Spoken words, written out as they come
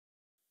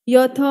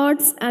Your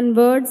thoughts and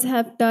words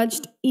have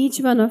touched each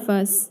one of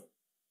us.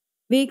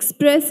 We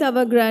express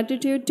our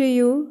gratitude to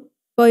you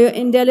for your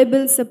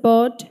indelible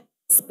support,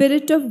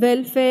 spirit of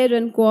welfare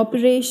and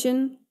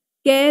cooperation,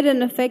 care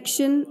and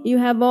affection you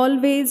have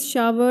always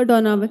showered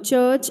on our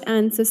church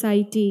and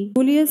society.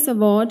 Julius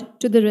Award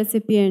to the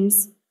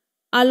recipients.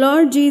 Our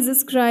Lord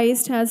Jesus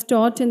Christ has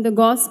taught in the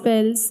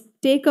Gospels,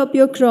 take up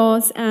your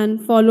cross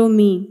and follow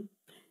me.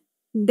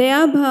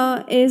 Daya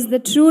Bai is the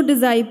true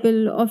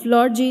disciple of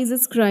Lord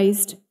Jesus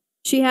Christ.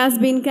 She has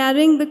been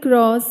carrying the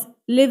cross,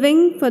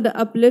 living for the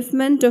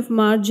upliftment of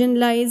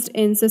marginalized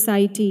in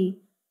society.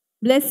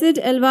 Blessed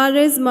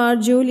Alwares Mar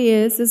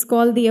Julius is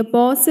called the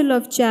apostle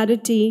of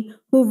charity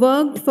who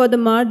worked for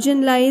the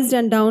marginalized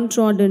and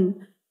downtrodden.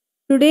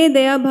 Today,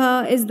 Dhaya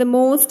Bai is the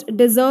most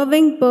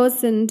deserving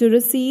person to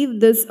receive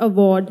this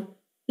award.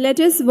 Let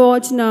us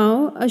watch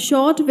now a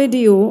short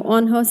video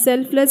on her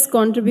selfless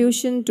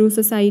contribution to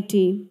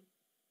society.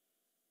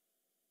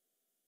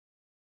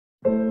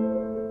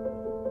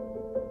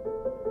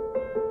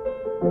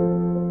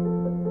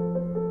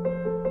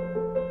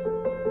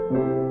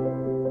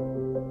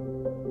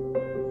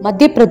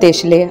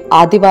 മധ്യപ്രദേശിലെ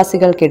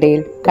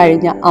ആദിവാസികൾക്കിടയിൽ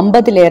കഴിഞ്ഞ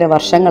 50-ലേറെ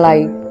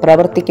വർഷങ്ങളായി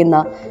പ്രവർത്തിക്കുന്ന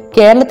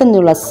കേരളത്തിൽ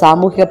നിന്നുള്ള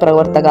സാമൂഹിക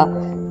പ്രവർത്തക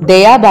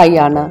ദയാബായി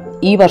ആണ്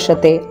ഈ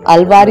വർഷത്തെ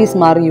Alvares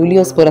Mar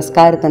Yulios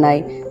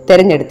പുരസ്കാരത്തിനായി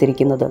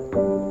തിരഞ്ഞെടുത്തിരിക്കുന്നത്.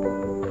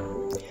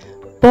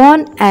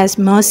 Born as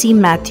Mercy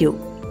Matthew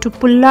to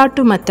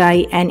Pullattu Mattai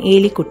and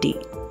Elikutti,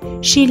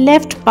 she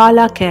left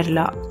Pala,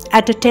 Kerala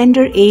at a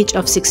tender age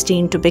of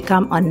 16 to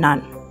become a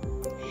nun.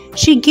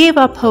 She gave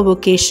up her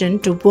vocation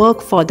to work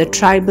for the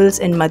tribals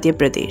in Madhya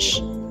Pradesh.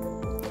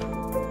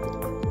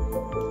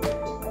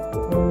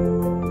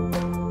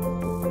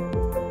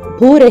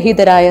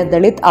 ഭൂരഹിതരായ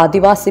Dalit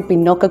ആദിവാസി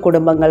പിന്നോക്ക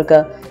കുടുംബങ്ങൾക്ക്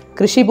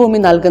കൃഷിഭൂമി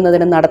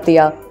നൽകുന്നതിന് നടത്തിയ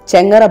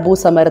ചെങ്ങറ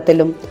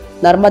ഭൂസമരത്തിലും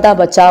നർമ്മദ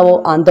ബച്ചാവോ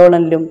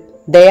ആന്തോളനിലും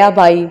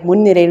ദയാബായി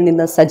മുൻനിരയിൽ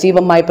നിന്ന്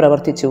സജീവമായി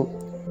പ്രവർത്തിച്ചു.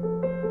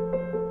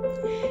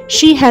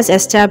 She has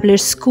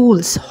established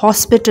schools,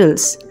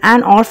 hospitals,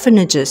 and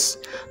orphanages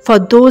for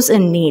those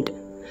in need,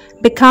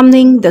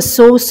 becoming the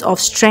source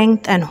of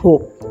strength and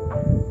hope.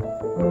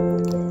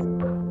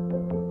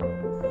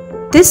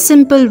 This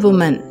simple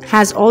woman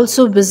has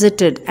also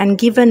visited and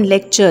given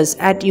lectures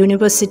at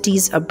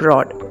universities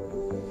abroad.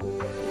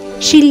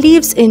 She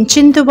lives in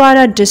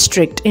Chindwara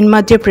district in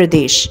Madhya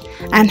Pradesh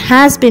and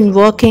has been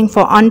working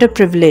for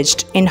underprivileged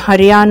in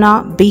Haryana,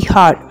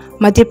 Bihar,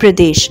 Madhya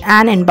Pradesh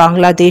and in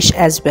Bangladesh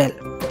as well.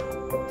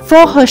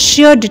 For her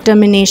sheer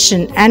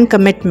determination and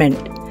commitment,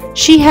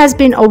 she has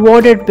been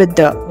awarded with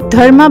the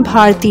Dharma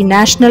Bharati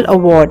National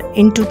Award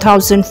in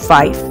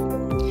 2005,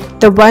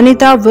 the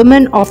Vanita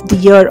Women of the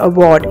Year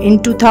Award in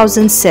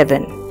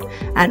 2007,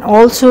 and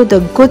also the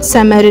Good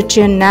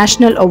Samaritan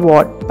National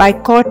Award by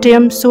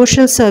Kottayam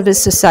Social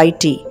Service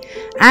Society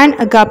and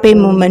Agape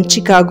Movement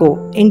Chicago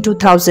in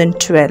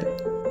 2012,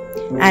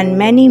 and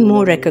many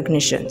more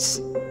recognitions.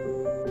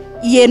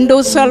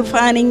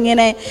 Endosulfan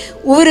ഇങ്ങനെ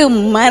ഒരു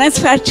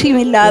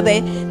മനസാക്ഷിയുമില്ലാതെ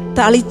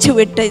തളിച്ചു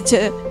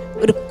വിട്ടേച്ച്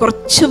ഒരു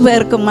കുറച്ചു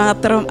പേർക്ക്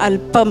മാത്രം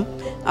അല്പം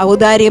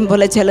ഔദാര്യം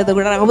പോലെ ചിലത്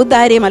കൂടെ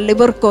ഔദാര്യമല്ല,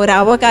 ഇവർക്ക് ഒരു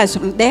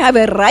അവകാശം. They have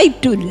A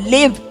right to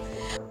live.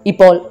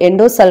 ഇപ്പോൾ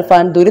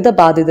എൻഡോസൾഫാൻ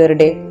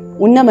ദുരിതബാധിതരുടെ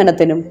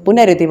ഉന്നമനത്തിനും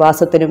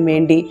പുനരധിവാസത്തിനും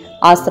വേണ്ടി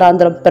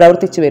ആശ്രാന്തം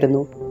പ്രവർത്തിച്ചു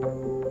വരുന്നു.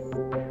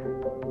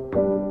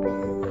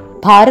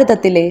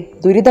 ഭാരതത്തിലെ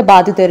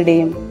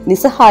ദുരിതബാധിതരുടെയും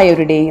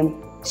നിസ്സഹായരുടെയും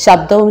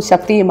ശബ്ദവും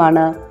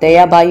ശക്തിയുമാണ്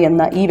ദയാബായി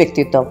എന്ന ഈ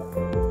വ്യക്തിത്വം.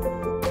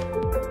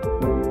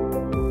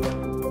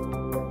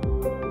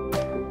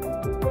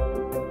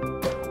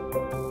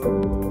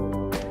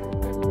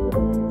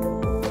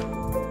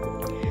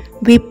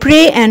 We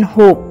pray and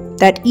hope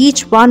that each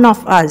one of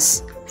us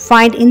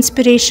find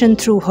inspiration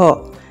through her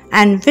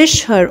and wish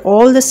her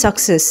all the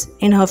success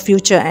in her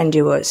future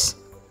endeavors.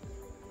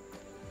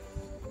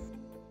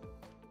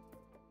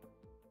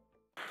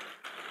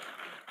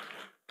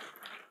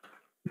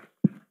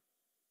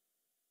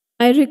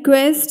 I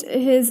request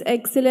His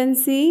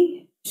Excellency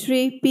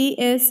Shri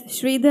P.S.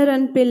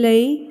 Sridharan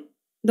Pillai,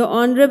 the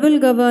Honorable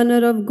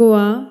Governor of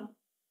Goa,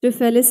 to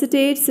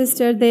felicitate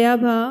Sister Dhaya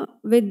Bai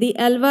with the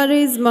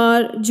Alwares Mar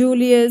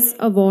Julius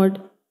Award.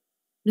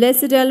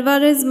 Blessed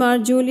Alwares Mar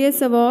Julius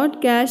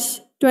Award, cash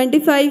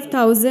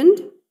 25,000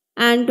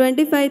 and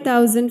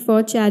 25,000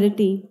 for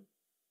charity.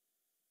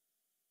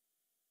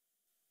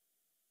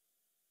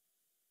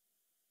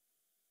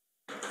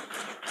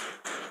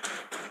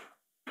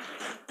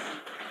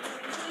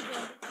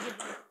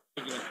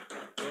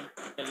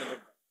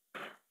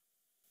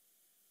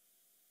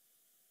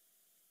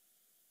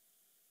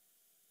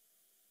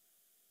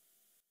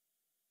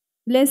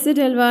 Blessed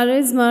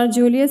Alwares Mar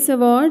Julius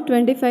Award,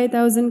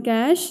 25,000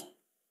 cash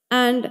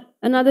and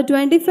another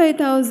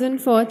 25,000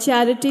 for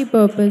charity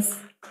purpose.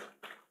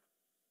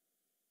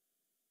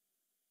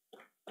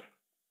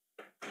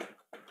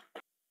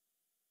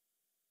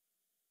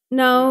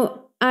 Now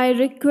I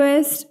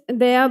request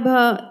Daya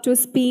Bai to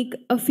speak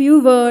a few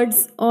words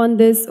on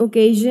this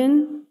occasion.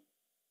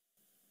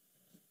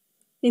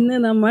 ഇന്ന്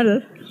നമ്മൾ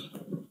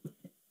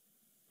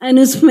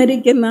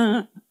അനുസ്മരിക്കുന്ന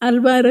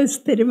Alvarez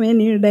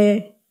തിരുമേനിയുടെ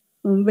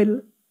മുമ്പിൽ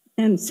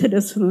ഞാൻ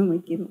ശിരസ്സ്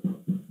നമിക്കുന്നു.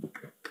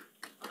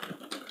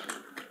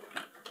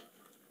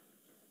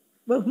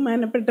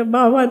 ബഹുമാനപ്പെട്ട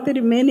ബാവ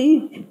തിരുമേനി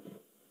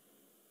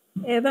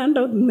ഏതാണ്ട്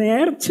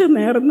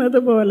നേർന്നത്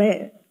പോലെ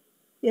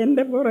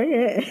എൻ്റെ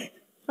പുറകെ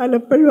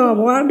പലപ്പോഴും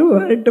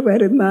അവാർഡുമായിട്ട്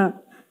വരുന്ന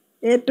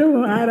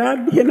ഏറ്റവും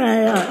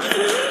ആരാധ്യനായ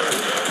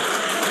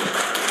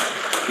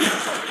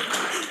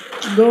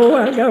ഗോവ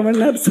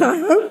ഗവർണർ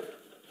സാഹബ്,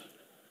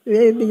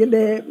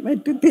 വേദിയിലെ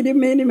മറ്റു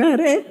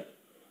തിരുമേനിമാരെ,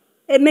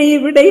 എന്നെ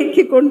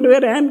ഇവിടേക്ക്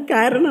കൊണ്ടുവരാൻ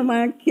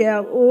കാരണമാക്കിയ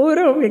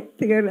ഓരോ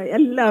വ്യക്തികൾ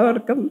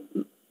എല്ലാവർക്കും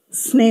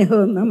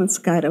സ്നേഹവും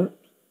നമസ്കാരവും.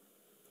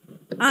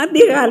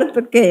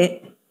 ആദ്യകാലത്തൊക്കെ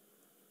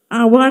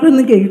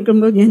അവാർഡെന്ന്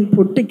കേൾക്കുമ്പോൾ ഞാൻ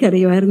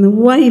പൊട്ടിക്കറിയുമായിരുന്നു.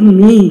 Y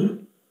me?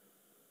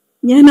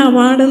 ഞാൻ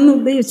അവാർഡെന്ന്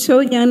ഉദ്ദേശിച്ചോ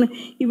ഞാൻ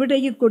ഇവിടെ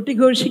ഈ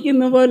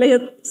കൊട്ടിഘോഷിക്കുന്ന പോലെ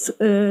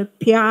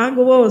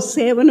ത്യാഗമോ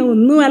സേവനമോ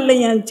ഒന്നുമല്ല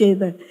ഞാൻ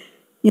ചെയ്ത്.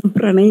 ഞാൻ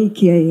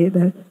പ്രണയിക്കുക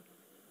ചെയ്ത്.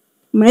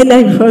 My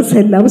life was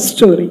A love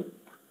story.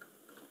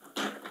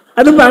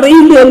 അത്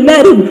പറയുമ്പോൾ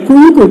എല്ലാവരും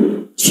കൂകും,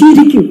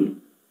 ചിരിക്കും.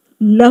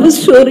 ലവ്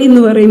സ്റ്റോറി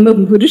എന്ന് പറയുമ്പോൾ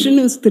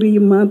പുരുഷനും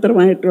സ്ത്രീയും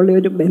മാത്രമായിട്ടുള്ള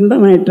ഒരു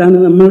ബന്ധമായിട്ടാണ്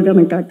നമ്മൾ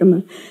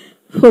കണക്കാക്കുന്നത്.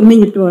 For me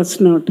it was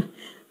not.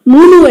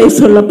 3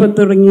 വയസ്സുള്ളപ്പോൾ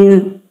തുടങ്ങിയ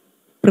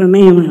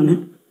പ്രണയമാണ്,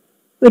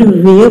 ഒരു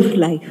വേ ഓഫ്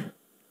ലൈഫ്.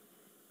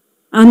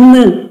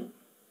 അന്ന്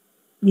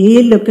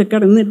ജയിലിലൊക്കെ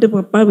കിടന്നിട്ട്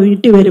പപ്പ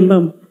വീട്ടിൽ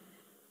വരുമ്പം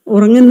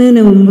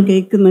ഉറങ്ങുന്നതിന് മുമ്പ്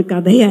കേൾക്കുന്ന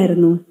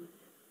കഥയായിരുന്നു.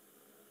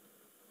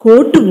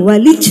 കോട്ട്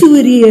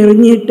വലിച്ചൂരി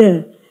എറിഞ്ഞിട്ട്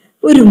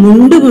ഒരു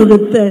മുണ്ട്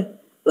കൊടുത്ത്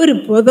ഒരു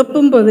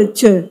പുതപ്പും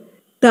പുതച്ച്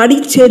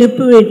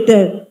തടിച്ചെരുപ്പ് വിട്ട്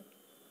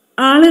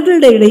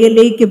ആളുകളുടെ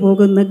ഇടയിലേക്ക്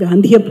പോകുന്ന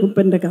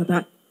ഗാന്ധിയപ്പൂപ്പൻ്റെ കഥ.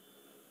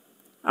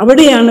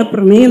 അവിടെയാണ്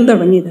പ്രണയം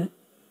തുടങ്ങിയത്.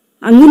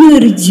 അങ്ങനെ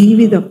ഒരു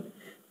ജീവിതം.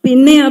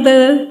 പിന്നെ അത്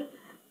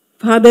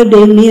ഫാദർ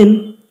ഡേമിയൻ,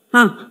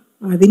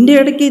 അതിൻ്റെ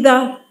ഇടയ്ക്ക് ഇതാ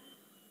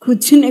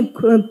കൊച്ചിനെ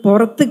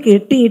പുറത്ത്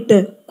കെട്ടിയിട്ട്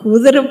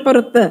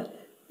കുതിരപ്പുറത്ത്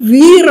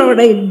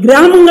വീറോടെ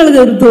ഗ്രാമങ്ങൾ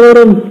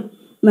തോറും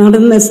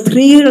നടന്ന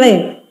സ്ത്രീകളെ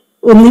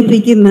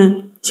ഒന്നിപ്പിക്കുന്ന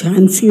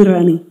ഝാൻസി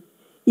റാണി.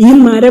 ഈ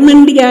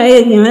മരമണ്ടിയായ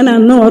ഞാൻ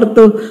അന്ന്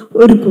ഓർത്തു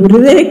ഒരു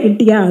കുതിരയെ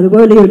കിട്ടിയ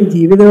അതുപോലെ ഒരു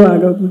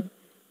ജീവിതമാകുമെന്ന്.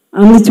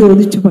 അന്ന്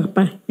ചോദിച്ചു, പപ്പ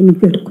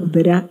എനിക്കൊരു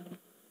കുതിര.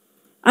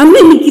 അന്ന്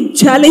എനിക്ക്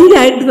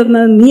ചലഞ്ചായിട്ട്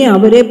തന്നത്, നീ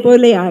അവരെ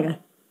പോലെ ആകാം,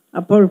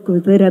 അപ്പോൾ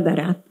കുതിര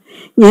തരാം.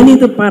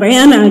 ഞാനിത്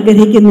പറയാൻ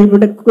ആഗ്രഹിക്കുന്നു.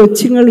 ഇവിടെ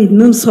കൊച്ചുങ്ങൾ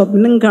ഇന്നും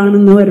സ്വപ്നം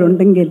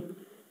കാണുന്നവരുണ്ടെങ്കിൽ,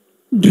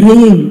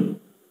 ഡ്രീം,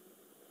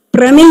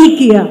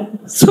 പ്രണയിക്കുക,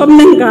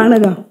 സ്വപ്നം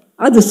കാണുക,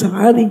 അത്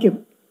സാധിക്കും.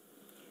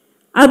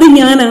 അത്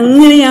ഞാൻ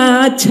അങ്ങനെ ആ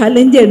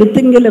ചലഞ്ച്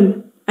എടുത്തെങ്കിലും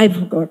ഐ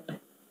ഫോർഗോട്ട്.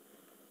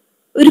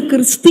 ഒരു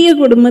ക്രിസ്തീയ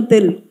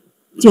കുടുംബത്തിൽ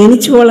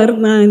ജനിച്ചു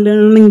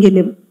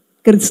വളർന്നാണെങ്കിലും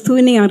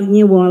ക്രിസ്തുവിനെ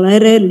അറിഞ്ഞ്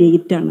വളരെ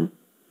ലേറ്റാണ്.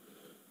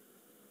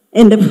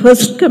 എൻ്റെ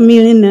ഫസ്റ്റ്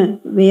കമ്മ്യൂണിന്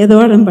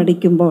വേദപാഠം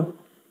പഠിക്കുമ്പോൾ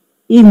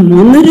ഈ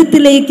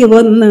മന്ദിരത്തിലേക്ക്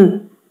വന്ന്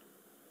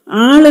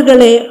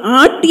ആളുകളെ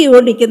ആട്ടി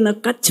ഓടിക്കുന്ന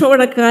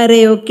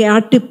കച്ചവടക്കാരെയൊക്കെ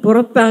ആട്ടി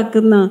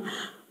പുറത്താക്കുന്ന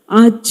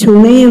ആ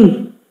ചുണയും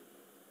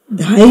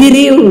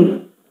ധൈര്യവും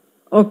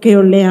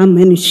ഒക്കെയുള്ള ആ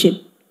മനുഷ്യൻ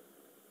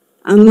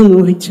അന്ന്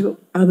മോഹിച്ചു.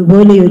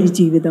 അതുപോലെ ഒരു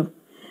ജീവിതം.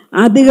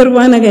 ആദ്യ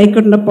കുർബാന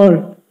കൈക്കൊണ്ടപ്പോൾ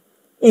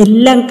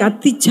എല്ലാം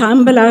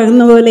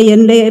കത്തിച്ചാമ്പലാകുന്ന പോലെ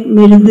എൻ്റെ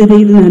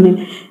മെഴുകുതിരിയിൽ ഞാൻ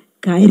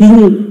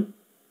കരിഞ്ഞു.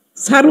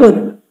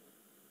 സർവ്വതും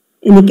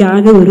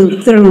എനിക്കാകെ ഒരു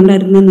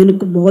ഉത്തരവുണ്ടായിരുന്നു,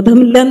 നിനക്ക്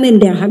ബോധമില്ലെന്ന്.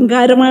 എൻ്റെ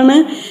അഹങ്കാരമാണ്.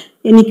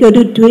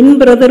 എനിക്കൊരു ട്വിൻ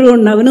ബ്രദറും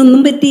ഉണ്ട്,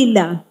 അവനൊന്നും പറ്റിയില്ല.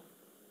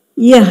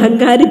 ഈ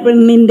അഹങ്കാരി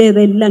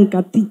പെണ്ണിൻ്റെതെല്ലാം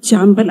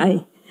കത്തിച്ചാമ്പലായി.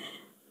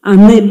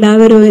 അന്ന്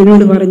എല്ലാവരും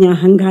എന്നോട് പറഞ്ഞ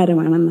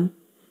അഹങ്കാരമാണെന്ന്.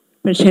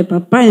 പക്ഷെ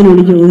പപ്പ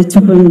എന്നോട്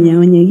ചോദിച്ചപ്പോൾ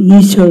ഞാൻ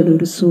ഈശോയുടെ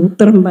ഒരു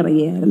സൂത്രം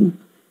പറയുകയായിരുന്നു.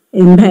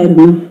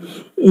 എന്തായിരുന്നു?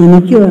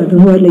 എനിക്കും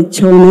അതുപോലെ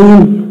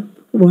ചുണയും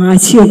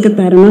വാശിയൊക്കെ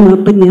തരണം,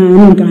 അപ്പം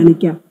ഞാനും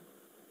കാണിക്കാം.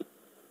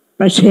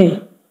 പക്ഷേ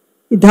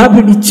ഇതാ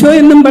പിടിച്ചോ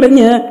എന്നും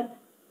പറഞ്ഞ്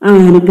ആ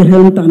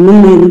അനുഗ്രഹം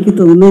തന്നെന്ന് എനിക്ക്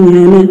തോന്നുന്നു.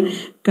 ഞാൻ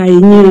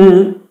കഴിഞ്ഞ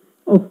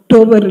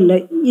ഒക്ടോബറിൽ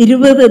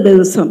 20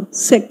 ദിവസം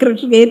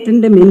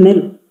സെക്രട്ടേറിയറ്റിൻ്റെ മുന്നിൽ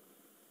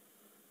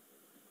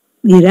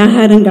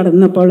നിരാഹാരം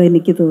കടന്നപ്പോൾ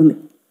എനിക്ക് തോന്നി,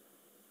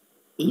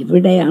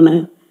 ഇവിടെയാണ്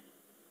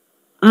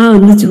ആ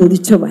ഒന്ന്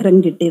ചോദിച്ച വരം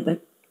കിട്ടിയത്.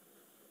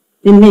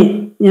 പിന്നെ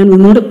ഞാൻ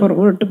ഒന്നുകൂടെ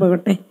പുറകോട്ട്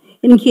പോകട്ടെ.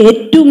 എനിക്ക്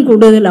ഏറ്റവും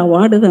കൂടുതൽ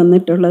അവാർഡ്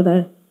തന്നിട്ടുള്ളത്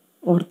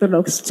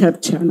ഓർത്തഡോക്സ്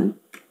ചർച്ചാണ്.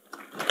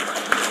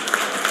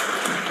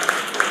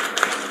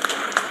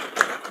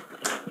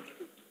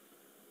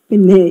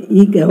 പിന്നെ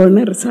ഈ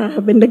ഗവർണർ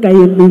സാഹബിൻ്റെ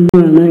കയ്യിൽ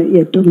നിന്നാണ്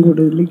ഏറ്റവും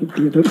കൂടുതൽ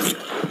കിട്ടിയത്.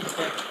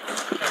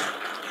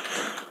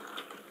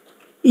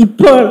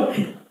 ഇപ്പോൾ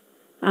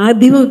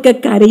ആദ്യമൊക്കെ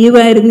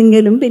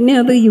കരയുമായിരുന്നെങ്കിലും പിന്നെ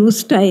അത്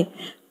യൂസ്ഡായി.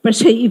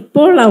 പക്ഷെ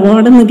ഇപ്പോൾ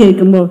അവാർഡെന്ന്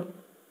കേൾക്കുമ്പോൾ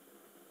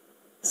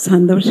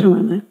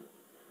സന്തോഷമാണ്.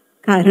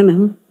 കാരണം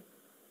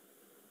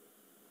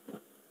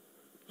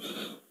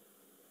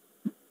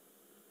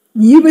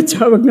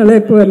ജീവച്ഛവങ്ങളെ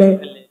പോലെ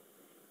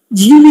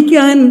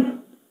ജീവിക്കാൻ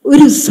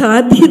ഒരു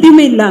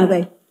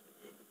സാധ്യതയുമില്ലാതെ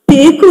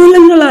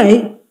തേക്കോലങ്ങളായി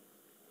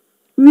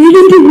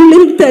വീടിൻ്റെ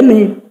ഉള്ളിൽ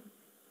തന്നെ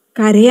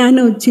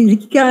കരയാനോ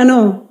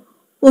ചിരിക്കാനോ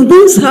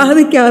ഒന്നും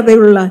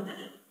സാധിക്കാതെയുള്ള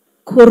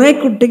കുറെ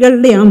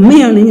കുട്ടികളുടെ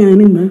അമ്മയാണ്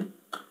ഞാനിന്ന്.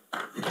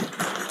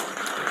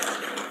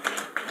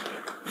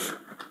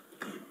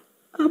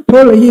 ആ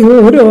ഇപ്പോൾ ഈ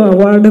ഓരോ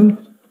അവാർഡും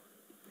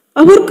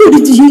അവർക്കൊരു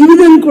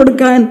ജീവിതം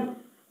കൊടുക്കാൻ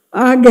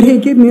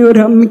ആഗ്രഹിക്കുന്ന ഒരു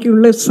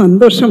അമ്മയ്ക്കുള്ള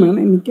സന്തോഷമാണ്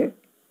എനിക്ക്.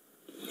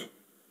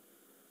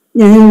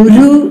 ഞാൻ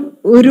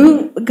ഒരു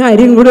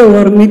കാര്യം കൂടെ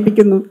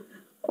ഓർമ്മിപ്പിക്കുന്നു.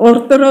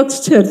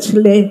 ഓർത്തഡോക്സ്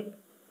ചർച്ചിലെ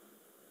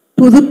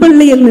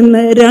പുതുപ്പള്ളിയിൽ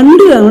നിന്ന്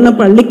 2 തവണ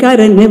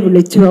പള്ളിക്കാരെന്നെ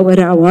വിളിച്ചു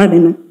ഒരു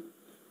അവാർഡിന്.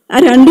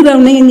 ആ 2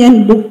 തവണയും ഞാൻ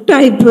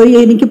ബുക്ക്ഡായിപ്പോയി,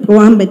 എനിക്ക്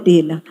പോകാൻ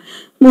പറ്റിയില്ല.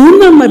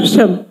 3-ാം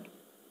വർഷം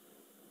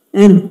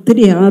ഞാൻ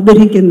ഒത്തിരി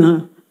ആദരിക്കുന്ന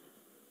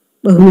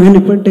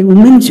ബഹുമാനപ്പെട്ട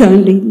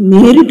ഉമ്മൻചാണ്ടി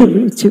നേരിട്ട്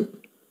വിളിച്ചു.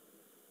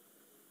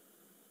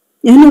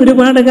 ഞാൻ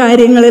ഒരുപാട്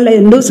കാര്യങ്ങളിൽ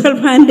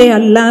എൻഡോസൾഫാൻ്റെ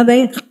അല്ലാതെ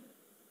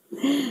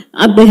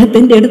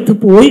അദ്ദേഹത്തിൻ്റെ അടുത്ത്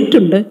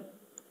പോയിട്ടുണ്ട്.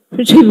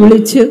 പക്ഷെ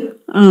വിളിച്ച്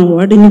ആ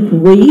അവാർഡിന്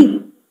പോയി.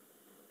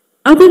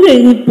 അത്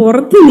കഴിഞ്ഞ്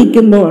പുറത്ത്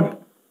നിൽക്കുമ്പോൾ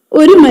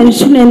ഒരു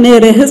മനുഷ്യൻ എന്നെ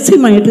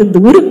രഹസ്യമായിട്ട്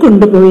ദൂരെ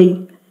കൊണ്ടുപോയി.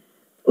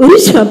 ഒരു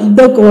ശബ്ദ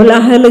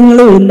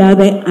കോലാഹലങ്ങളും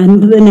ഇല്ലാതെ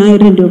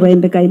 50,000 രൂപ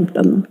എൻ്റെ കയ്യിൽ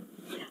തന്നു.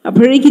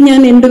 അപ്പോഴേക്കും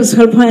ഞാൻ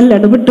എൻഡോസൾഫാനിൽ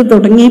ഇടപെട്ട്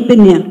തുടങ്ങി.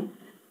 പിന്നെയാണ്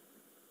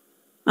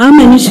ആ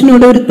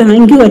മനുഷ്യനോട് ഒരു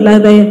താങ്ക് യു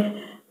അല്ലാതെ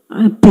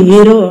ആ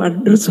പേരോ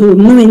അഡ്രസ്സോ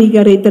ഒന്നും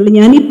എനിക്കറിയത്തില്ല.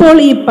 ഞാനിപ്പോൾ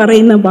ഈ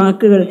പറയുന്ന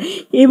വാക്കുകൾ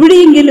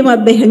എവിടെയെങ്കിലും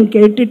അദ്ദേഹം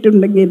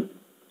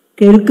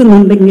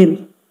കേൾക്കുന്നുണ്ടെങ്കിൽ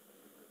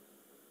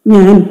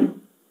ഞാൻ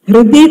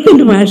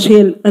ഹൃദയത്തിൻ്റെ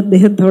ഭാഷയിൽ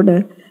അദ്ദേഹത്തോട്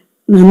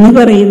നന്ദി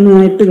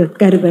പറയുന്നതായിട്ട്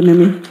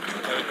കരുതണമേ.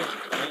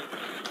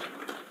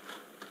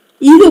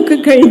 ഇതൊക്കെ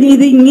കഴിഞ്ഞ്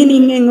ഇത്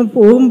ഇങ്ങനെ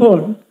പോകുമ്പോൾ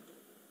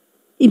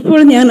ഇപ്പോൾ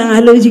ഞാൻ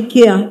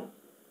ആലോചിക്കുക,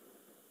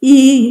 ഈ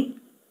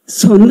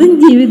സ്വന്തം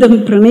ജീവിതം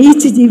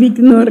പ്രണയിച്ച്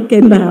ജീവിക്കുന്നവർക്ക്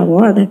എന്താ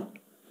അവാർഡ്?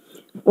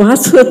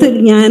 വാസ്തവത്തിൽ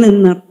ഞാൻ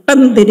നട്ടം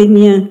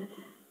തിരിഞ്ഞ്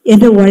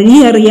എൻ്റെ വഴി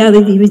അറിയാതെ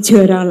ജീവിച്ച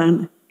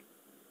ഒരാളാണ്.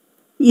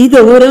 ഇത്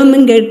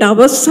ഓരോന്നും കേട്ട്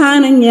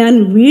അവസാനം ഞാൻ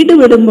വീട്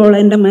വിടുമ്പോൾ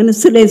എൻ്റെ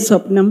മനസ്സിലെ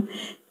സ്വപ്നം,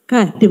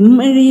 കാറ്റും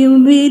മഴയും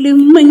വെയിലും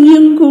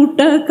മഞ്ഞും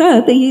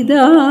കൂട്ടാക്കാതെ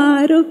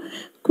ഇതാരോ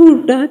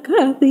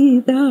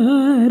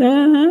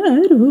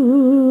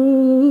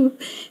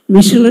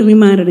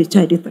മിഷണറിമാരുടെ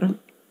ചരിത്രം.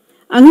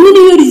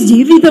 അങ്ങനെയൊരു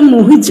ജീവിതം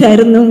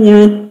മോഹിച്ചായിരുന്നു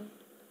ഞാൻ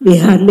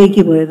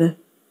ബീഹാറിലേക്ക് പോയത്.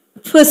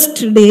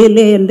 ഫസ്റ്റ്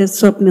ഡേയിലെ എൻ്റെ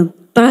സ്വപ്നം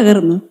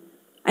തകർന്നു.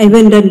 I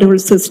went and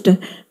told sister,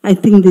 I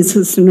think this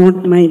is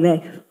not my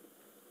life,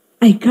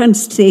 I can't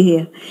stay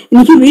here.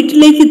 എനിക്ക്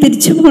വീട്ടിലേക്ക്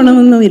തിരിച്ചു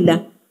പോകണമെന്നുമില്ല.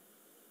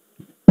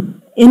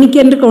 എനിക്ക്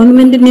എൻ്റെ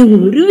ഗവൺമെൻറ്റിനെ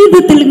ഒരു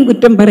വിധത്തിലും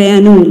കുറ്റം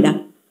പറയാനുമില്ല.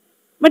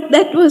 But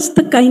that was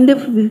the kind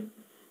of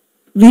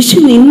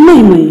vision in my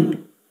mind.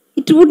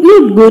 It would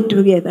not go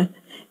together.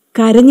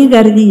 കരഞ്ഞ്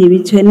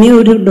ജീവിച്ചു. എന്നെ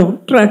ഒരു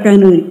ഡോക്ടറാക്കാൻ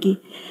ഒരുക്കി.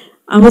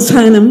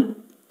 അവസാനം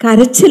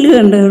കരച്ചിൽ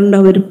കണ്ടുകൊണ്ട്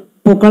അവർ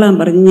പൊക്കളാൻ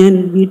പറഞ്ഞു. ഞാൻ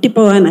വീട്ടിൽ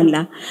പോകാനല്ല,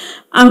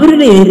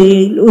 അവരുടെ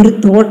ഏരിയയിൽ ഒരു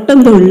തോട്ടം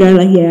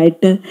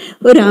തൊഴിലാളിയായിട്ട്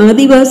ഒരു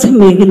ആദിവാസി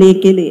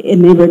മേഖലയ്ക്ക്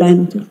എന്നെ വിടാൻ.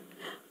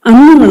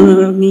 അന്ന്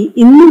തുടങ്ങി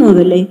ഇന്നു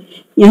മുതലേ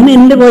ഞാൻ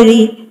എൻ്റെ വഴി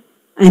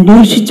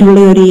അന്വേഷിച്ചുള്ള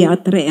ഒരു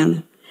യാത്രയാണ്.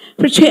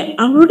 പക്ഷെ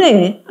അവിടെ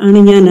ആണ്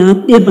ഞാൻ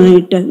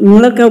ആദ്യമായിട്ട്,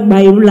 നിങ്ങളൊക്കെ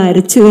ബൈബിൾ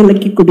അരച്ചു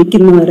കലക്കി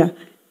കുടിക്കുന്നവരാ,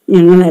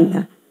 ഞങ്ങളല്ല.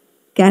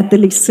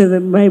 കാത്തലിക്സ്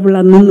ബൈബിൾ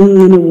അന്നൊന്നും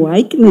ഇങ്ങനെ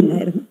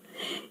വായിക്കുന്നില്ലായിരുന്നു.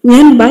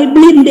 ഞാൻ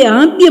ബൈബിളിൻ്റെ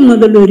ആദ്യം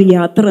മുതൽ ഒരു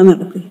യാത്ര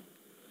നടത്തി.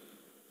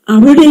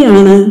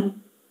 അവിടെയാണ്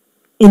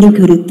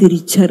എനിക്കൊരു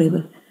തിരിച്ചറിവ്.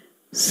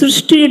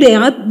 സൃഷ്ടിയുടെ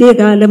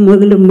ആദ്യകാലം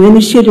മുതൽ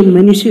മനുഷ്യരും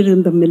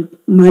തമ്മിൽ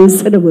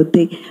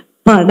മത്സരബുദ്ധി,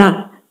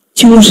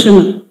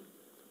 ചൂഷണം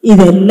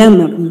ഇതെല്ലാം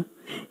നടന്നു.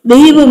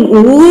 ദൈവം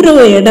ഓരോ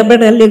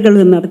ഇടപെടലുകൾ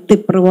നടത്തി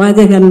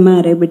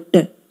പ്രവാചകന്മാരെ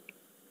വിട്ട്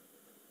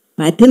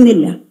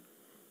പറ്റുന്നില്ല.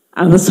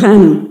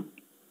 അവസാനം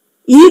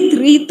ഈ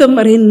സ്ത്രീത്വം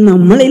പറയും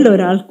നമ്മളിൽ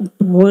ഒരാൾക്ക്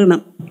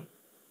പോകണം.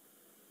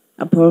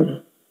 അപ്പോൾ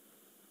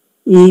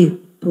ഈ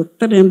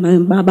പുത്രൻ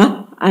ബാബ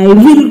ഐ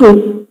വിൽ ഗോ.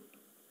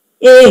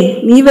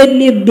 നീ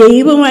വലിയ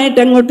ദൈവമായിട്ട്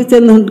അങ്ങോട്ട്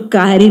ചെന്നുകൊണ്ട്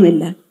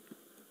കാര്യമില്ല.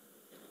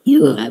 You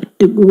have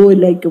to go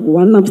like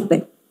one of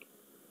them.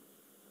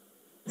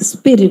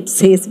 Spirit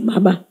says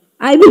Baba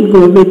I will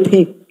go with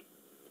him.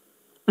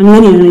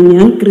 അങ്ങനെയാണ്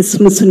ഞാൻ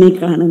ക്രിസ്മസിനെ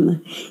കാണുന്നത്.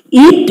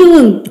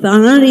 ഏറ്റവും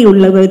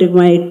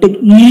താഴെയുള്ളവരുമായിട്ട്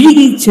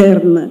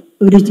ഇഴുകിച്ചേർന്ന്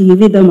ഒരു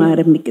ജീവിതം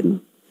ആരംഭിക്കുന്നു.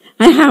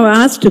 I have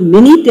asked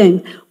many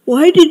times,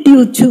 why did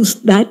you choose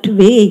that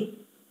way?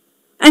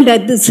 And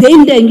at the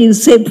same time you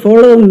say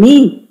follow me.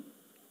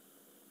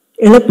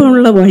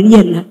 എളുപ്പമുള്ള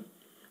വഴിയല്ല.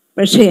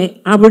 പക്ഷേ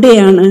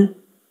അവിടെയാണ്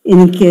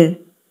എനിക്ക്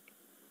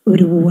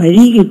ഒരു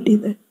വഴി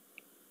കിട്ടിയത്.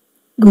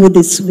 Go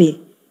this way.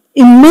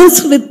 Immerse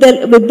with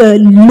the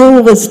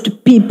lowest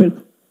people.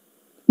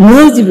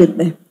 Merge with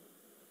them.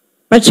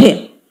 പക്ഷേ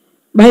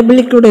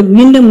ബൈബിളിൽ കൂടെ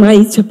വീണ്ടും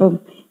വായിച്ചപ്പം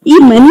ഈ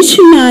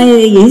മനുഷ്യനായ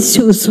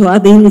യേശു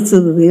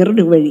സ്വാധീനിച്ചത്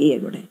വേറൊരു വഴിയെ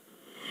കൂടെ.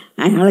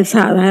 അയാൾ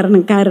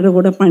സാധാരണക്കാരുടെ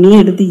കൂടെ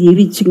പണിയെടുത്ത്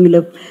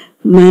ജീവിച്ചെങ്കിലും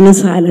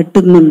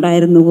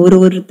മനസ്സലട്ടുന്നുണ്ടായിരുന്നു.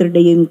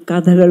 ഓരോരുത്തരുടെയും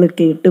കഥകൾ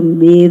കേട്ടും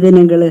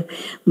വേദനകൾ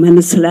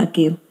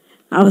മനസ്സിലാക്കിയും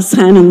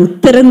അവസാനം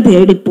ഉത്തരം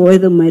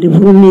തേടിപ്പോയത്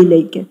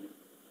മരുഭൂമിയിലേക്ക്.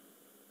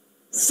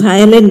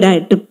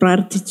 സൈലൻ്റായിട്ട്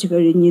പ്രാർത്ഥിച്ചു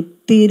കഴിഞ്ഞ്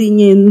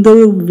തിരിഞ്ഞ് എന്തോ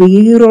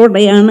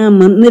വീറോടെയാണ് ആ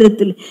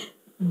മന്ദിരത്തിൽ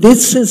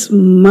ദിസ് ഇസ്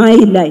മൈ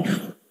ലൈഫ്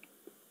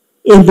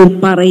എന്ന്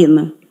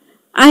പറയുന്നത്.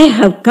 I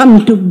have come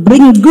to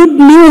bring good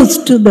news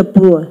to the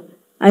poor.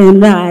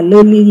 അതെന്താ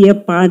അലോലിയെ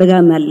പാടുക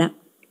എന്നല്ല,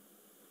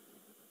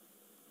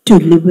 to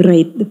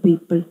liberate the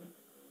people,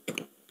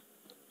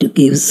 to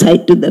give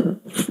sight to the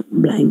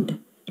blind.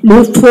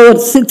 Luke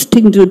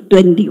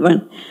 4:16-21.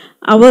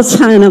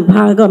 അവസാന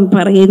ഭാഗം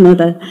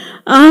പറയുന്നത്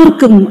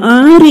ആർക്കും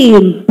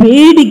ആരെയും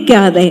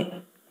പേടിക്കാതെ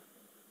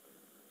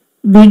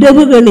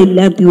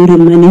വിടവുകളില്ലാത്ത ഒരു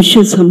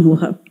മനുഷ്യ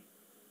സമൂഹം,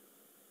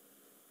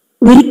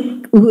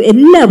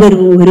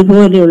 എല്ലാവരും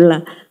ഒരുപോലെയുള്ള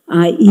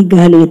ആ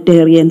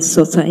ഇഗാലിറ്റേറിയൻ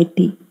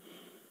സൊസൈറ്റി.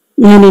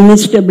 ഞാൻ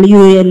MSW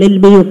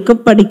LLB ഒക്കെ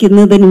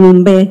പഠിക്കുന്നതിന്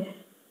മുമ്പേ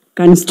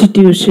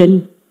കോൺസ്റ്റിറ്റ്യൂഷൻ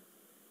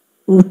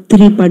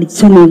ഒത്തിരി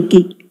പഠിച്ചു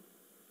നോക്കി.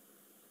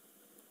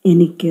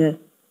 എനിക്ക്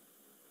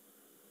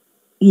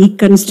ഈ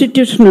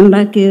കോൺസ്റ്റിറ്റ്യൂഷൻ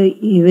ഉണ്ടാക്കിയ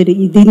ഇവർ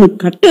ഇതിന്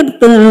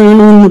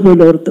കട്ടെടുത്തതാണോ എന്ന്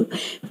പോലും ഓർത്തു.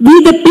 We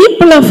the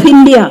people of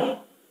India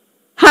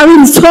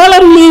having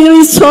solemnly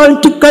resolved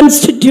to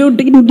constitute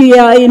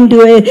India into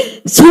a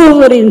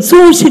sovereign,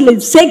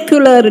 socialist,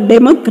 secular,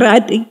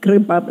 democratic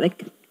republic,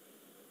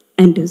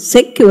 and to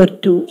secure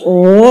to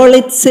all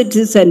its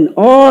citizens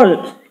all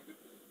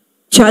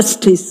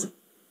justice,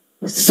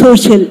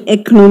 social,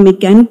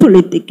 economic, and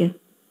political,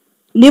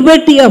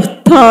 liberty of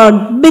thought,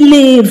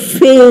 belief,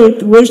 faith,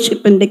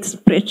 worship, and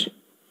expression,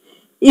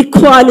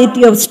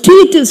 equality of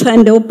status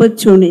and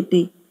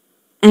opportunity,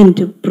 and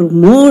to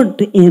promote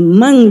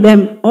among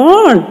them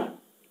all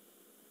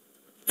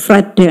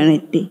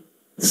fraternity,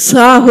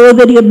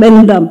 sahodariya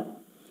bandham,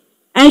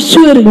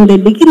 assuring the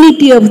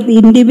dignity of the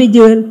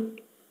individual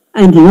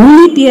and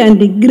unity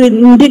and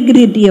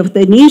integrity of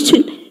the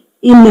nation.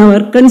 In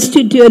our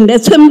Constituent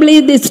Assembly,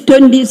 this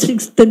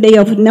 26th day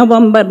of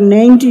November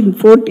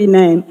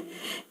 1949,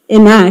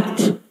 enact,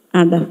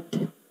 adopt,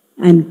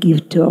 and give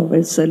to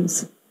ourselves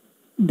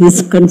this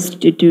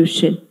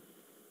Constitution.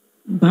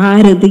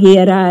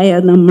 ഭാരതീയരായ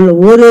നമ്മൾ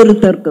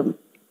ഓരോരുത്തർക്കും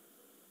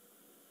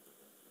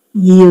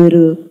ഈ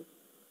ഒരു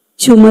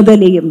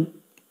ചുമതലയും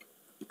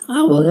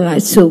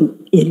അവകാശവും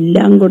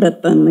എല്ലാം കൂടെ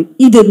തന്ന്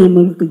ഇത്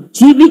നമ്മൾക്ക്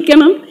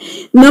ജീവിക്കണം.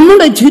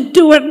 നമ്മുടെ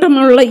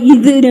ചുറ്റുവട്ടമുള്ള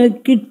ഇതിന്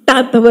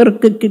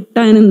കിട്ടാത്തവർക്ക്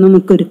കിട്ടാനും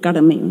നമുക്കൊരു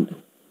കടമയുണ്ട്.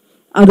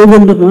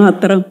 അതുകൊണ്ട്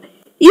മാത്രം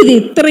ഇത്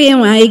ഇത്രയും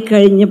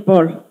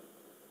ആയിക്കഴിഞ്ഞപ്പോൾ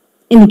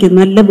എനിക്ക്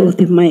നല്ല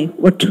ബോധ്യമായി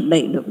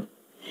ഒട്ടുണ്ടായിടും.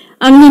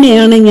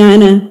 അങ്ങനെയാണ്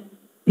ഞാൻ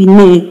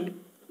പിന്നെ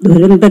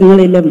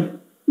ദുരന്തങ്ങളിലും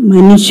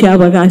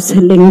മനുഷ്യാവകാശ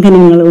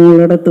ലംഘനങ്ങളും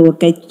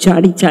ഉള്ളിടത്തുമൊക്കെ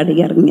ചാടി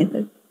ഇറങ്ങിയത്.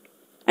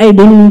 I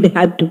didn't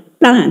have to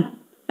plan,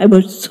 I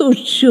was so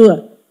sure.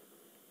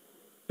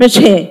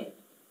 പക്ഷേ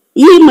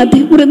ഈ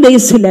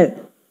മധ്യപ്രദേശിൽ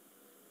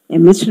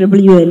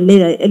MSW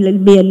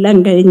LLB എല്ലാം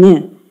കഴിഞ്ഞ്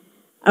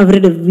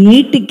അവരുടെ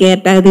വീട്ടിൽ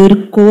കയറ്റാതെ ഒരു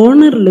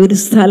കോർണറിൽ ഒരു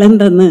സ്ഥലം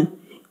തന്ന്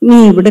നീ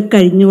ഇവിടെ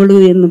കഴിഞ്ഞോളൂ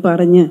എന്ന്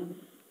പറഞ്ഞ്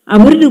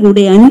അവരുടെ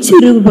കൂടെ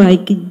 5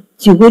 രൂപയ്ക്ക്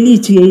ജോലി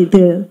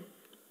ചെയ്ത്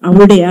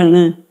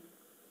അവിടെയാണ്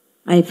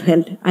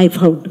I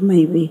found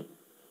my way.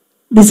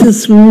 This is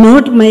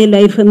not my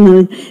life എന്ന്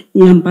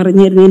ഞാൻ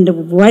പറഞ്ഞിരുന്നു. എൻ്റെ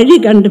വഴി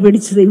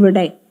കണ്ടുപിടിച്ചത്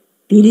ഇവിടെ.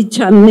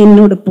 തിരിച്ചന്ന്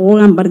എന്നോട്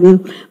പോകാൻ പറഞ്ഞു.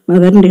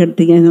 മദറിൻ്റെ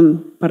അടുത്ത് ഞാൻ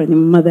പറഞ്ഞു,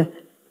 mother,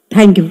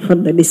 thank you for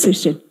the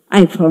decision.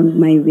 I found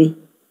my way.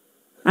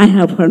 I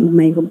have found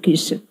my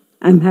vocation.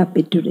 I'm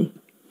happy today.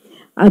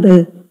 അത്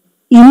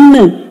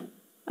ഇന്ന്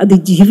അത്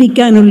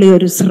ജീവിക്കാനുള്ള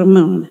ഒരു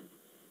ശ്രമമാണ്.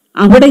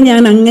 അവിടെ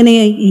ഞാൻ അങ്ങനെ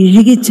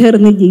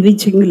ഇഴുകിച്ചേർന്ന്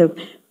ജീവിച്ചെങ്കിലും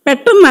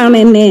പെട്ടെന്നാണ്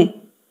എന്നെ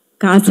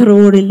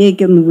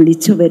കാസർഗോഡിലേക്കൊന്ന്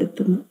വിളിച്ചു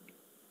വരുത്തുന്നത്.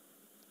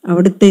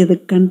 അവിടുത്തെ ഇത്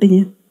കണ്ട്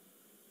ഞാൻ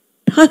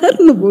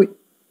തകർന്നു പോയി.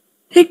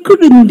 I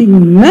couldn't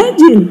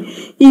imagine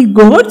ഈ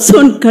ഗോഡ്സ്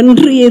ഓൺ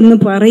കൺട്രി എന്ന്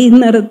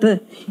പറയുന്നിടത്ത്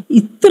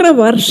ഇത്ര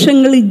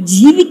വർഷങ്ങൾ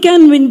ജീവിക്കാൻ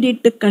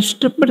വേണ്ടിയിട്ട്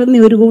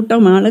കഷ്ടപ്പെടുന്ന ഒരു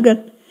കൂട്ടം ആളുകൾ,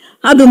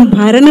 അതും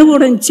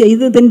ഭരണകൂടം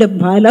ചെയ്തതിൻ്റെ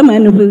ഫലം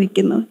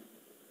അനുഭവിക്കുന്നു.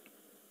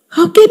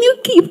 How can you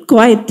keep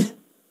quiet?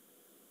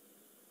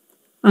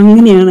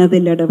 അങ്ങനെയാണ്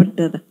അതിൽ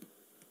ഇടപെട്ടത്.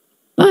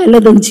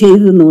 പലതും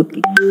ചെയ്തു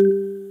നോക്കി.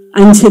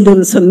 5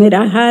 ദിവസം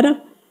നിരാഹാരം,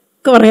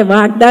 കുറെ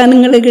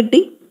വാഗ്ദാനങ്ങൾ കിട്ടി,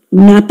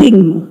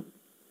 നത്തിങ് മോർ.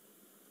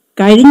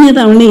 കഴിഞ്ഞ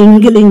തവണ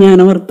എങ്കിലും ഞാൻ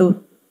ഓർത്തു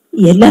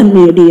എല്ലാം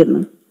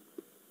നേടിയെന്ന്.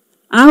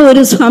 ആ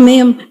ഒരു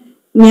സമയം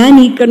ഞാൻ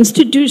ഈ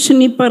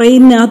കോൺസ്റ്റിറ്റ്യൂഷനിൽ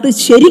പറയുന്ന അത്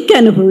ശരിക്കും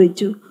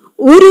അനുഭവിച്ചു.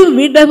 ഒരു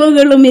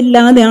വിടവുകളും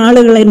ഇല്ലാതെ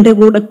ആളുകൾ എൻ്റെ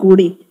കൂടെ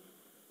കൂടി.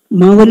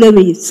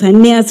 മൗലവി,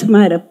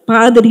 സന്യാസിമാര്,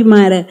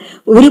 പാതിരിമാര്,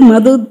 ഒരു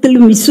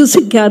മതത്തിലും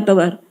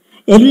വിശ്വസിക്കാത്തവർ,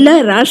 എല്ലാ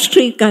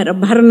രാഷ്ട്രീയക്കാരും,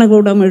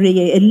 ഭരണകൂടം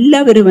ഒഴികെ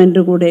എല്ലാവരും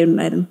എൻ്റെ കൂടെ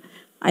ഉണ്ടായിരുന്നു.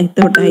 I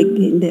thought I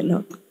gained a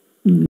lot.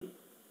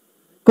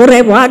 കുറെ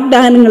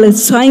വാഗ്ദാനങ്ങൾ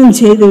സൈൻ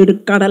ചെയ്ത ഒരു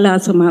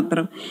കടലാസ്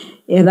മാത്രം.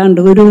 ഏതാണ്ട്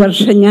 1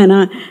 വർഷം ഞാൻ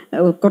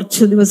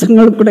കുറച്ച്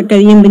ദിവസങ്ങൾ കൂടെ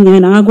കഴിയുമ്പോൾ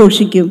ഞാൻ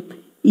ആഘോഷിക്കും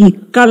ഈ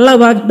കള്ള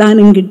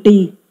വാഗ്ദാനം കിട്ടി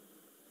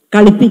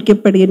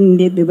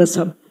കളിപ്പിക്കപ്പെടേണ്ട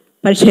ദിവസം.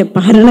 പക്ഷെ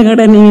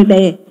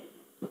ഭരണഘടനയുടെ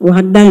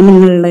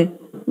വാഗ്ദാനങ്ങളുടെ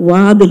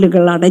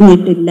വാതിലുകൾ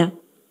അടഞ്ഞിട്ടില്ല.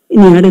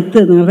 ഇനി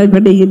അടുത്ത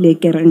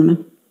നടപടിയിലേക്ക് ഇറങ്ങണം.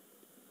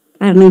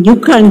 കാരണം you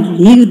can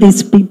leave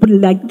these people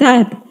like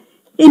that.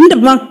 എൻ്റെ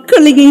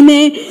മക്കൾ ഇങ്ങനെ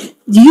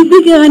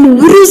ജീവിക്കാൻ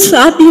ഒരു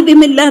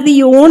സാധ്യതയുമില്ലാതെ ഈ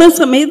ഓണ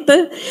സമയത്ത്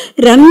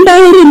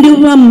 2000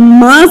 രൂപ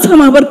മാസം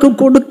അവർക്ക്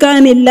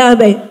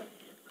കൊടുക്കാനില്ലാതെ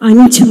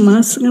 5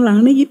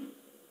 മാസങ്ങളാണ്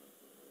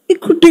ഈ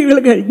കുട്ടികൾ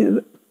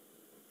കഴിഞ്ഞത്.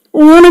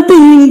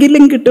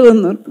 ഓണത്തിനെങ്കിലും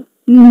കിട്ടുമെന്നോർത്തു.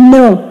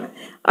 നോ.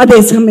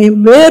 അതേസമയം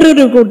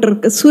വേറൊരു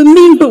കൂട്ടർക്ക്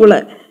സ്വിമ്മിംഗ് പൂള്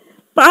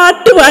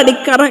പാട്ടുപാടി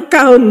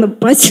കറക്കാവുന്ന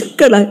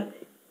പശുക്കള്,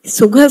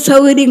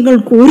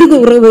 സുഖസൗകര്യങ്ങൾക്ക് ഒരു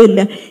കുറവുമില്ല.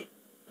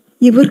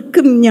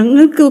 ഇവർക്കും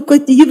ഞങ്ങൾക്കും ഒക്കെ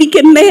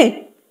ജീവിക്കണ്ടേ?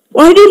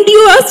 Why didn't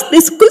you ask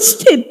this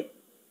question?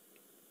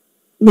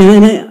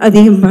 ഞാൻ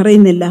അധികം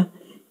പറയുന്നില്ല.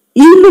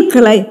 ഈ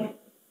മക്കളെ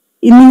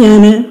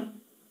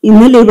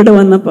ഇന്നലെ ഇവിടെ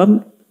വന്നപ്പം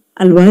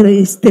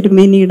അൽവാരസ്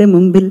തിരുമേനിയുടെ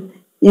മുമ്പിൽ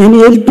ഞാൻ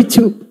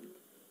ഏൽപ്പിച്ചു.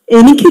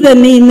 എനിക്ക്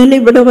തന്നെ ഇന്നലെ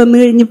ഇവിടെ വന്നു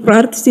കഴിഞ്ഞ്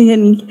പ്രാർത്ഥിച്ച്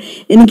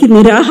എനിക്ക്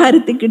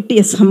നിരാഹാരത്തിൽ കിട്ടിയ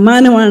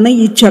സമ്മാനമാണ്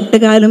ഈ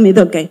ചട്ടുകാലം.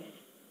 ഇതൊക്കെ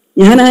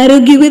ഞാൻ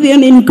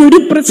ആരോഗ്യവതിയാണ്, എനിക്കൊരു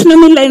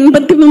പ്രശ്നമില്ല.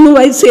 83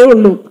 വയസ്സേ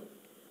ഉള്ളൂ.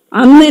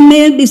 അന്ന് എന്നെ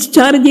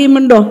ഡിസ്ചാർജ്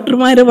ചെയ്യുമ്പോൾ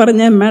ഡോക്ടർമാർ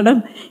പറഞ്ഞ, മാഡം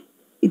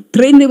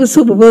ഇത്രയും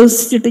ദിവസം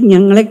ഉപവസിച്ചിട്ട്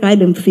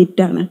ഞങ്ങളെക്കാളും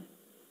ഫിറ്റാണ്,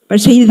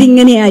 പക്ഷെ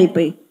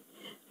ഇതിങ്ങനെയായിപ്പോയി.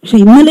 പക്ഷെ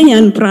ഇന്നലെ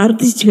ഞാൻ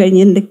പ്രാർത്ഥിച്ചു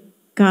കഴിഞ്ഞ് എൻ്റെ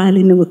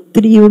കാലിന്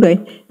ഒത്തിരിയൂടെ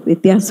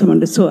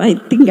വ്യത്യാസമുണ്ട്. So I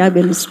think I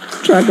will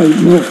struggle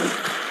more.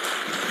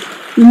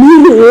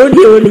 ഇനിയും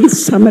ഓടി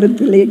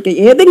സമരത്തിലേക്ക്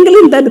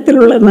ഏതെങ്കിലും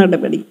തരത്തിലുള്ള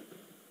നടപടി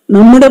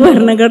നമ്മുടെ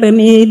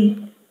ഭരണഘടനയിൽ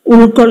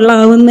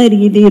ഉൾക്കൊള്ളാവുന്ന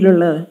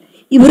രീതിയിലുള്ളത്,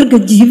 ഇവർക്ക്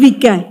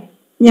ജീവിക്കാൻ,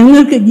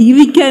 ഞങ്ങൾക്ക്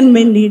ജീവിക്കാൻ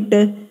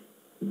വേണ്ടിയിട്ട്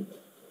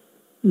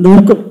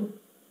നോക്കും.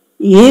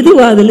 ഏത്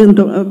വാതിലും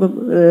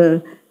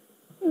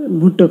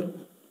മുട്ടും.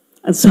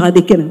 അത്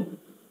സാധിക്കണം.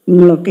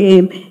 നിങ്ങളൊക്കെ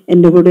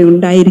എൻ്റെ കൂടെ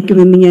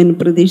ഉണ്ടായിരിക്കുമെന്ന് ഞാൻ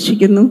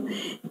പ്രതീക്ഷിക്കുന്നു.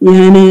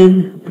 ഞാൻ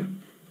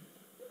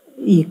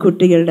ഈ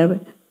കുട്ടികളുടെ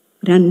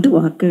 2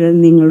 വാക്കുകൾ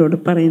നിങ്ങളോട്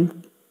പറയുന്നു.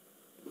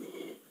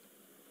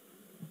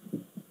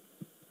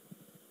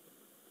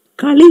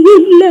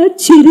 കളിയില്ല,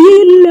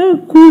 ചിരിയില്ല,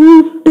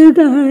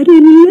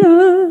 കൂട്ടുകാരില്ല,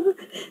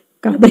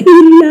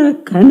 കഥയില്ല,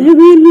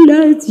 കനവില്ല,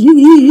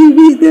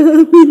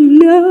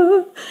 ജീവിതമില്ല,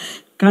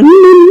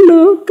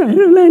 കണ്ണുണ്ടോ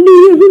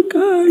കരളലിയും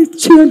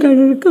കാഴ്ചകൾ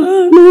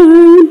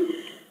കാണാൻ,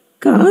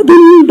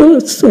 കാതുണ്ടോ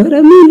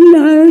സ്വരമില്ല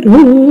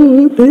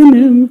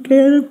രോദനം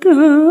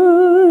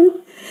കേൾക്കാൻ,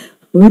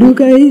 ഒരു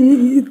കൈ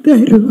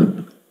തരൂ,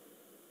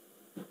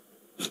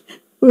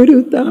 ഒരു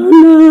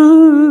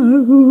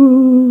താങ്ങാകൂ,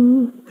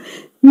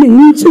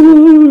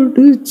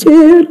 നെഞ്ചോട്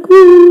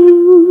ചേർക്കൂ,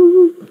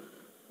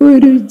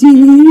 ഒരു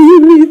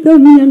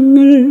ജീവിതം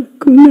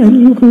ഞങ്ങൾക്ക്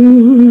നൽകൂ,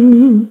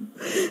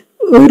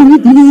 ഒരു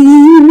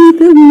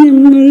ജീവിതം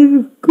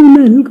ഞങ്ങൾക്ക്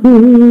നൽകൂ.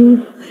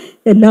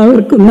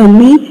 എല്ലാവർക്കും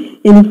നന്ദി.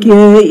 എനിക്ക്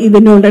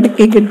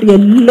ഇതിനോടൊക്കെ കിട്ടിയ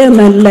എല്ലാ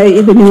നല്ല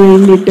ഇതിനു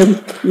വേണ്ടിയിട്ടും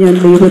ഞാൻ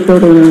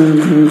ദൈവത്തോട്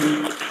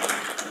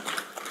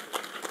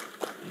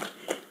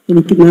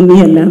എനിക്ക്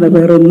നന്ദിയല്ലാതെ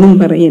വേറൊന്നും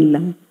പറയില്ല.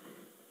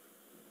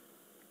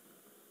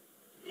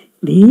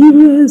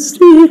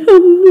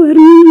 ദൈവസ്നേഹം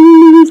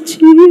വർണ്ണിച്ചിടാൻ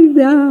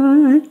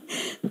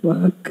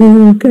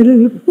വാക്കുകൾ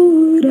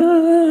പോരാ,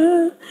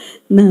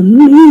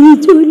 നന്ദി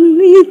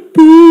ചൊല്ലി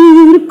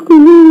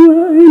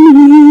തീർക്കുവാൻ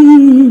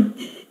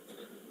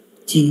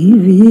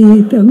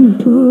ജീവിതം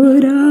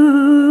പോരാ,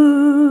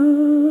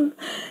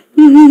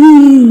 ഈ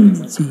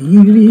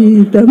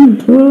ജീവിതം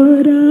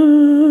പോരാ.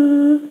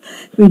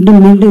 വീണ്ടും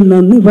വീണ്ടും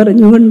നന്ദി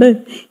പറഞ്ഞുകൊണ്ട്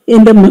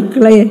എൻ്റെ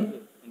മക്കളെ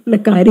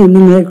കാര്യം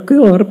നിങ്ങൾക്ക്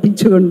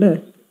ഓർപ്പിച്ചുകൊണ്ട്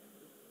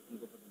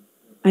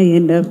I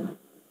end up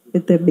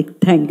with a big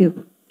thank you.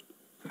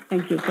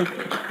 Thank you.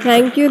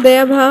 Thank you,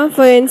 Dhaya Bai,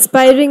 for your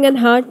inspiring and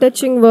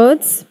heart-touching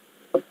words.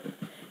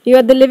 You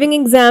are the living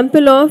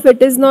example of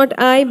 "It is not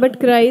I, but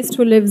Christ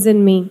who lives in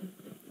me."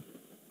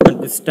 At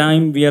this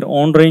time, we are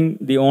honoring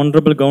the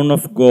Honorable Governor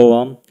of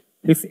Goa,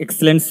 His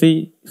Excellency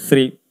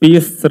Sri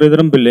P.S.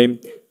 Sridharam Pillai,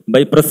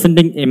 by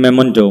presenting a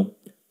memento.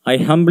 I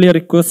humbly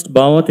request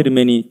Baba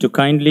Tirumeni to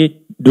kindly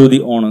do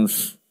the honors.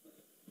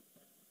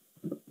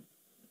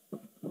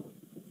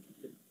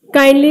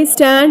 Kindly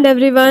stand,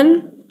 everyone.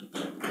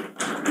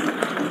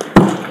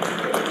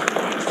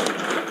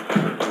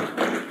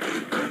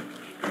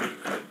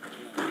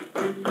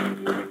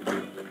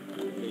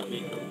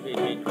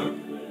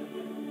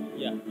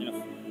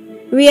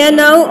 We are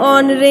now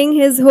honoring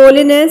His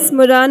Holiness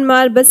Muran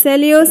Mar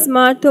Baselios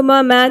Marthoma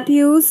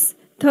Matthews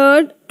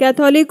III,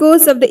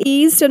 Catholicos of the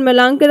East and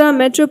Malankara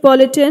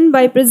Metropolitan,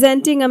 by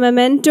presenting a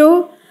memento.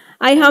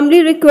 I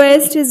humbly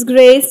request His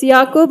Grace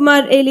Jacob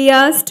Mar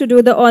Elias to do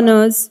the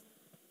honors.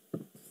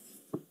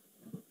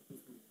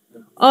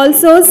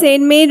 Also,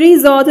 St.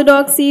 Mary's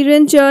Orthodox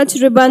Syrian Church,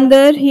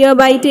 Ribandar,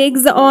 hereby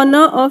takes the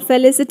honor of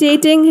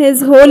felicitating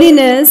His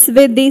Holiness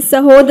with the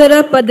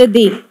Sahodara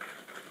Padadi.